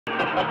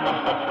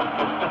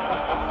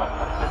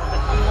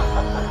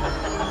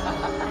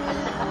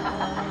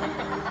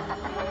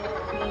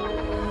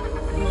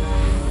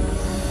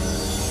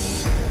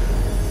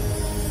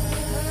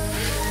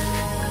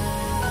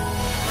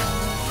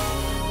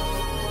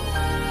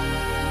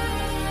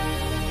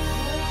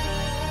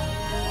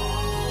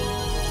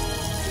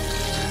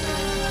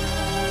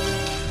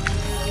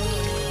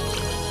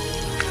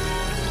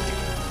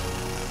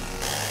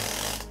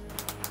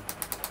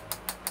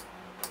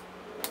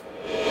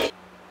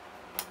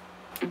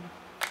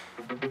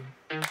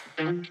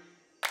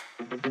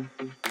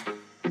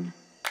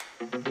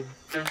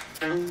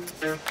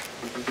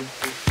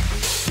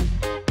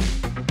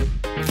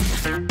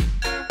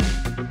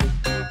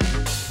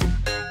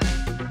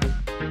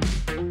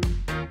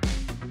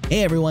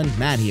Hey everyone,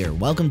 Matt here.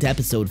 Welcome to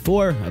episode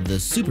 4 of the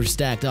Super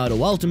Stacked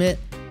Auto Ultimate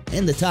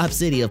in the top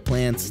city of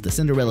plants, the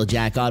Cinderella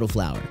Jack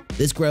Autoflower.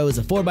 This grow is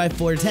a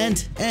 4x4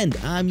 tent, and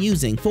I'm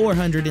using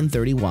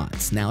 430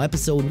 watts. Now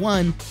episode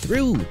 1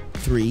 through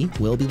 3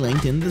 will be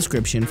linked in the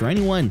description for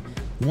anyone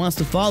who wants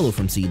to follow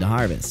from seed to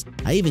harvest.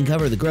 I even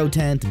cover the grow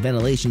tent and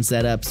ventilation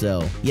setup,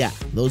 so yeah,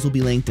 those will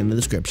be linked in the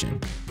description.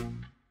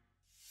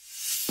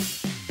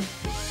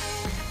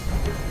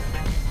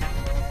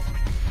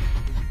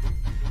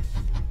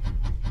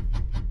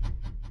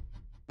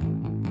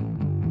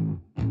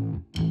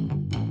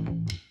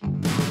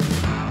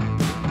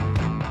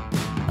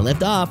 I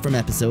left off from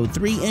episode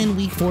 3 in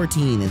week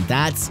 14, and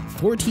that's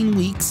 14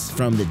 weeks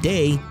from the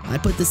day I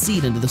put the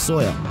seed into the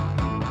soil.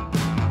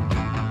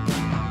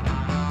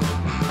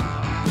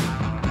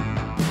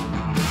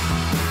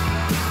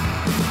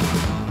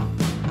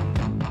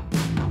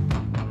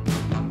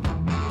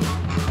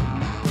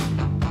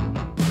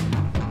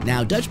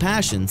 Now, Dutch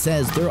Passion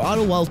says their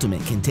Auto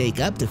Ultimate can take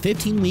up to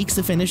 15 weeks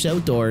to finish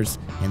outdoors,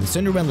 and the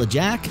Cinderella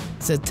Jack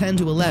says 10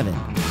 to 11.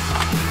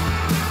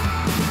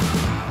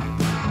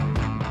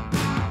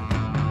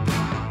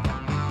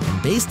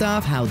 Based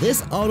off how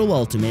this Auto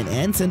Ultimate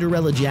and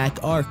Cinderella Jack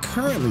are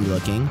currently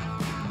looking,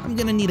 I'm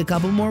gonna need a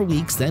couple more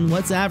weeks than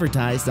what's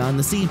advertised on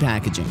the seed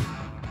packaging.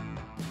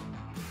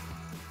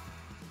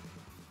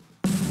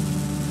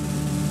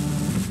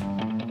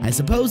 I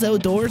suppose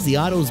outdoors the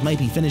autos might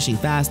be finishing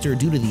faster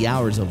due to the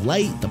hours of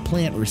light the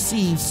plant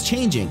receives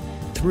changing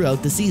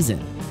throughout the season.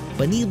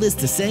 But needless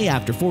to say,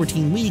 after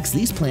 14 weeks,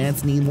 these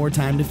plants need more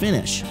time to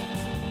finish.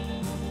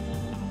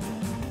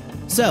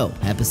 So,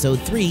 episode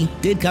 3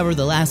 did cover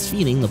the last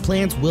feeding the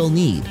plants will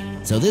need,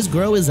 so this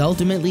grow is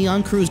ultimately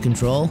on cruise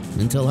control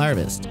until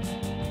harvest.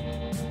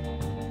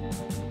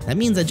 That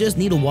means I just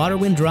need to water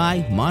when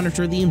dry,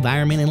 monitor the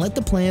environment, and let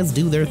the plants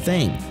do their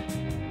thing.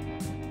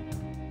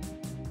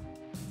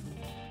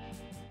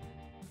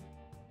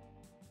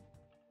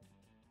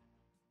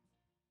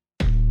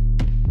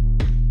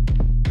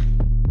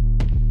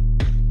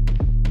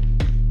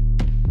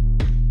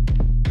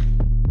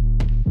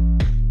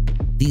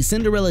 The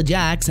Cinderella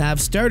Jacks have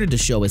started to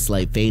show a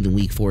slight fade in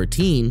week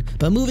 14,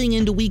 but moving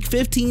into week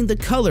 15, the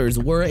colors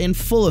were in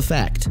full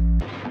effect.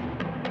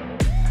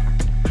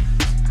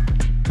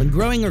 When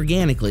growing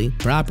organically,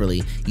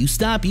 properly, you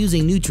stop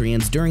using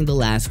nutrients during the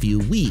last few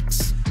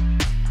weeks,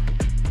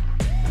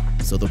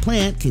 so the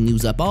plant can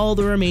use up all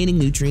the remaining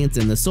nutrients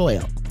in the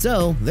soil.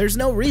 So there's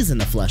no reason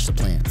to flush the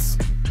plants.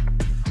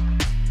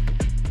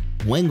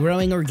 When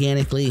growing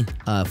organically,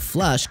 a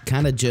flush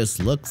kinda just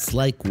looks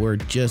like we're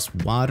just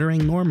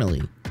watering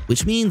normally,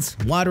 which means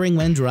watering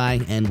when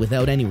dry and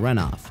without any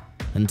runoff,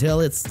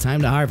 until it's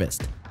time to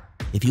harvest.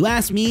 If you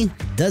ask me, it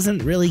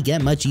doesn't really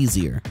get much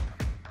easier.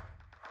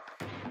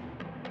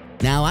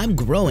 Now I'm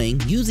growing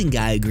using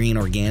Gaia Green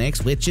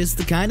Organics, which is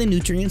the kind of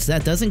nutrients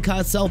that doesn't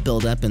cause salt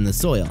buildup in the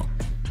soil.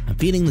 I'm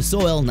feeding the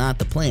soil, not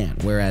the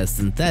plant, whereas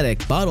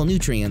synthetic bottle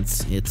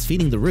nutrients, it's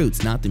feeding the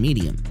roots, not the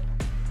medium.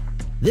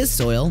 This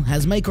soil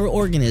has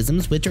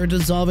microorganisms which are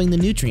dissolving the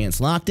nutrients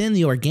locked in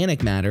the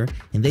organic matter,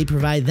 and they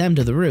provide them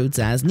to the roots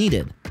as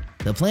needed.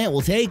 The plant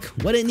will take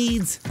what it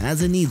needs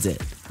as it needs it,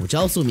 which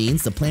also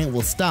means the plant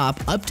will stop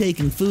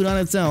uptaking food on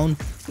its own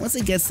once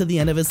it gets to the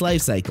end of its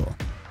life cycle.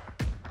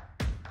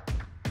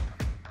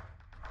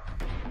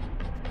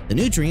 The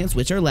nutrients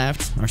which are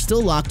left are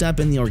still locked up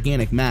in the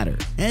organic matter,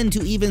 and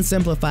to even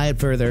simplify it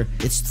further,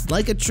 it's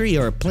like a tree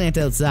or a plant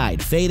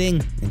outside,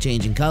 fading and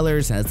changing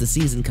colors as the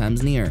season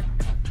comes near.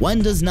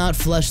 One does not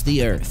flush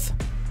the earth.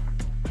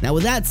 Now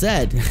with that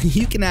said,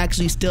 you can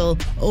actually still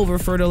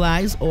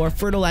over-fertilize or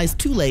fertilize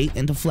too late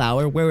into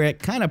flower, where it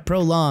kind of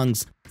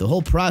prolongs the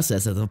whole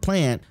process of the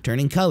plant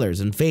turning colors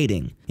and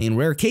fading. In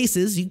rare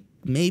cases, you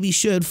maybe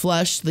should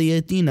flush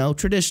the,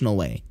 traditional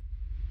way.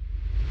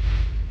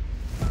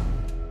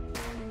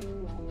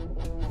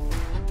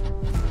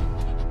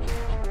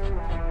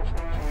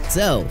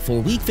 So, for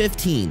week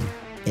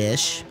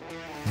 15-ish,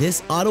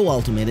 this Auto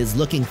Ultimate is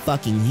looking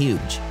fucking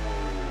huge.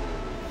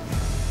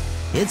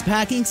 It's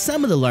packing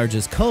some of the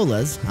largest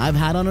colas I've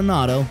had on an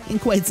auto in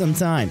quite some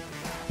time,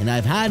 and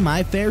I've had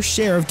my fair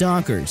share of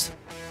donkers.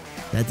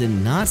 That did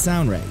not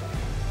sound right.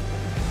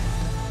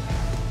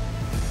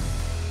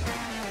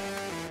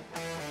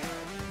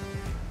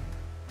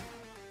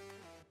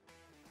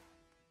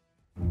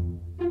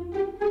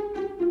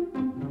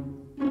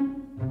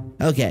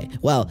 Okay,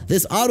 well,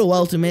 this Auto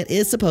Ultimate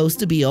is supposed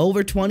to be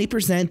over 20%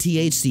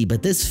 THC,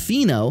 but this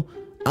pheno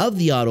of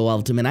the Auto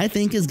Ultimate I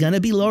think is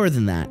gonna be lower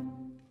than that.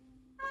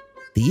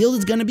 The yield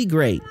is gonna be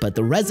great, but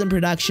the resin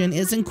production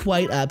isn't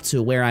quite up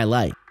to where I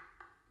like.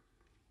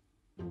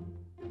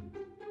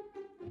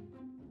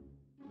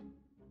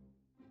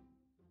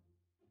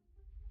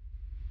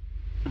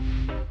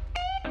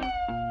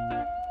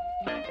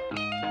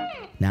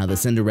 Now, the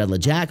Cinderella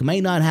Jack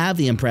might not have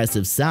the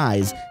impressive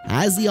size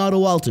as the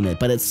Auto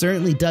Ultimate, but it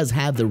certainly does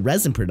have the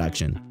resin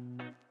production.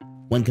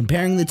 When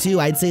comparing the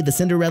two, I'd say the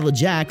Cinderella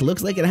Jack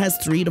looks like it has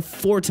 3 to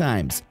 4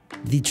 times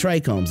the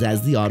trichomes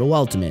as the Auto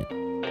Ultimate.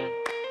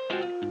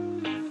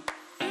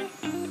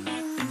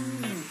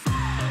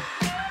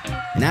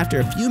 And after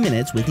a few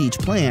minutes with each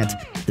plant,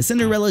 the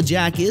Cinderella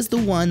Jack is the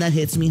one that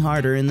hits me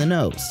harder in the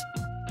nose.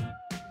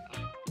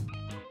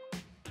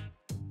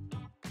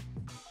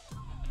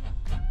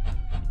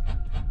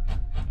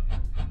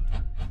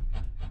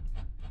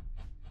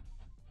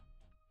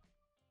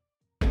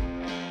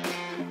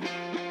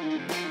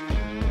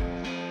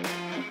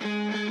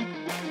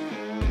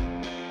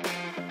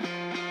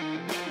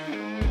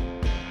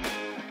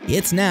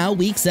 It's now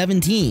week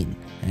 17,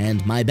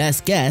 and my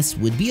best guess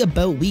would be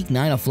about week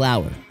 9 of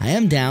flower. I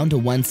am down to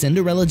 1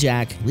 Cinderella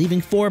Jack,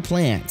 leaving 4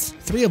 plants,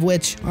 3 of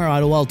which are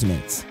Auto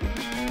Ultimates.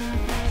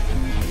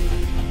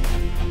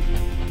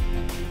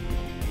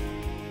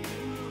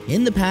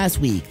 In the past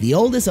week, the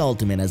oldest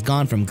Ultimate has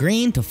gone from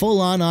green to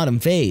full-on autumn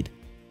fade.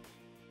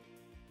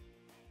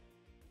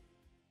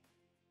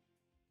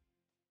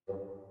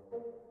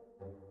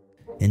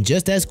 And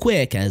just as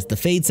quick as the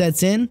fade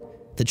sets in,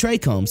 the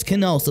trichomes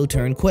can also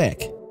turn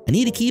quick. I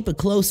need to keep a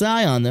close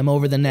eye on them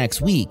over the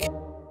next week.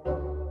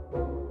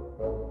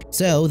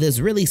 So this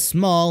really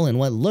small and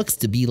what looks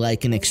to be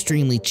like an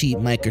extremely cheap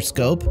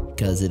microscope,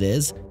 because it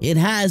is, it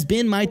has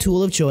been my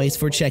tool of choice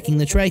for checking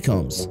the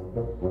trichomes.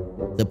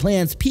 The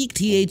plant's peak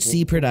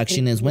THC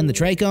production is when the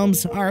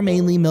trichomes are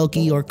mainly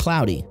milky or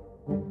cloudy.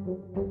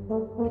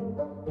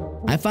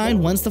 I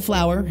find once the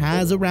flower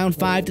has around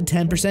 5 to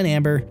 10%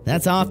 amber,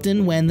 that's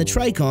often when the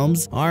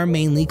trichomes are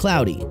mainly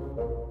cloudy.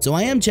 So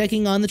I am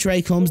checking on the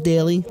trichomes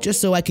daily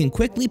just so I can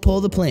quickly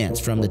pull the plants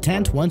from the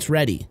tent once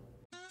ready.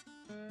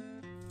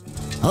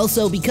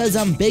 Also, because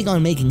I'm big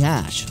on making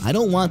hash, I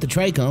don't want the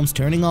trichomes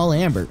turning all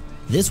amber.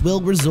 This will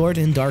result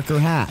in darker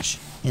hash.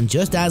 And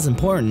just as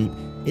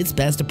important, it's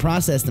best to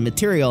process the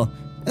material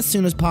as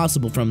soon as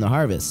possible from the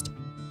harvest.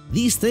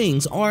 These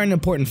things are an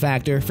important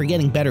factor for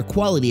getting better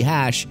quality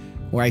hash,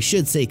 or I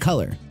should say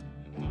color.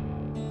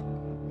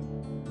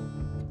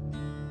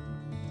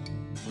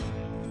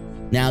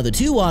 Now, the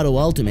 2 Auto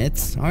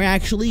Ultimates are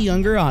actually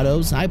younger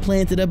autos I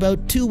planted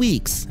about 2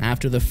 weeks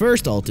after the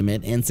first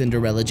Ultimate and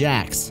Cinderella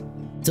Jacks,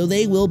 so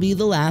they will be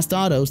the last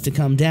autos to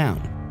come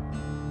down.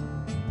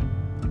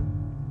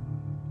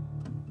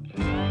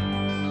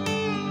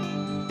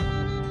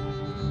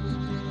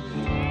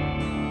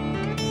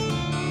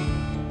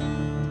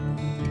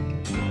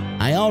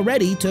 I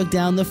already took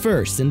down the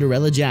first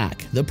Cinderella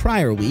Jack the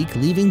prior week,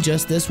 leaving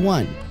just this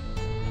one.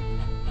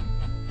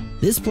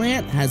 This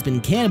plant has been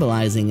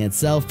cannibalizing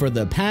itself for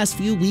the past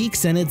few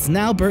weeks and it's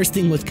now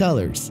bursting with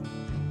colors.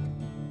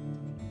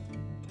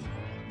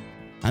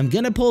 I'm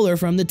gonna pull her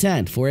from the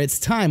tent for its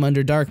time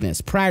under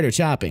darkness prior to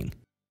chopping.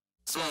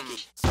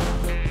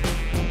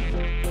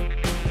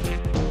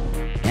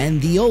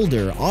 And the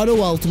older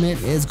Auto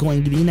Ultimate is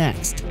going to be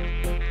next.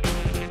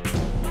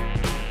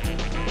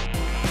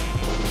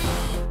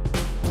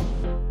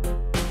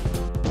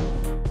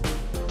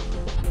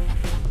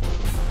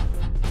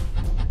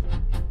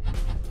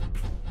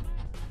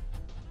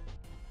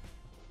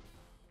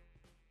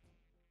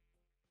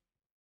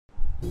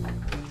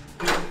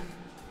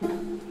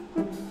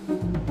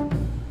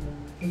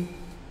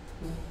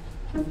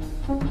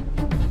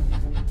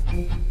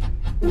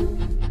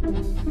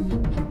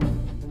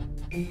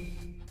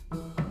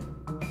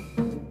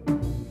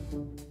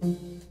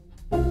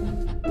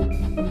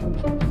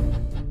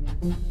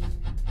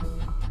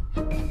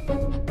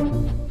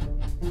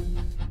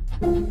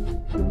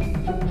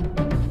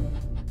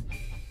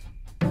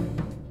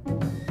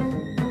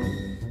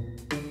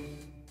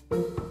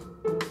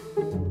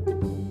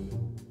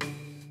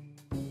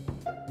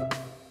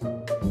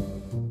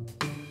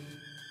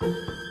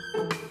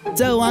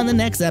 So on the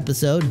next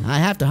episode, I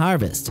have to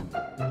harvest.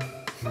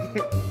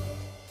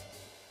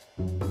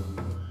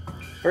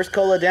 First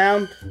cola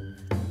down,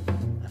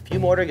 a few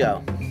more to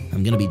go.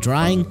 I'm gonna be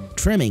drying,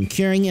 trimming,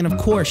 curing, and of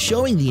course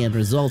showing the end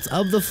results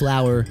of the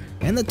flower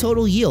and the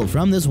total yield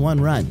from this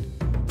one run.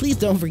 Please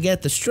don't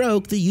forget to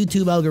stroke the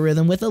YouTube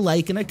algorithm with a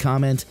like and a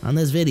comment on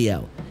this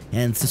video.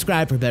 And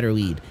subscribe for better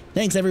weed.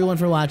 Thanks everyone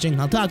for watching.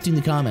 I'll talk to you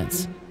in the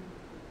comments.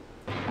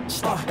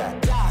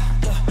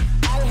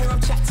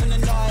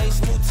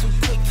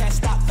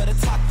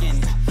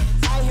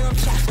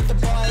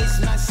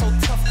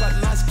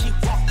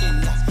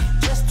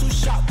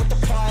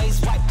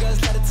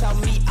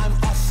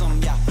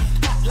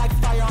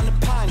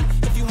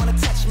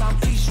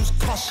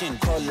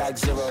 Cold like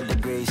zero. all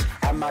degrees.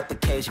 I'm out the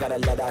cage, gotta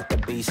let out the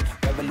beast.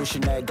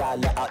 Revolutionary,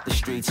 gotta let out the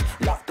streets.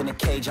 Locked in a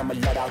cage, I'ma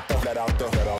let out the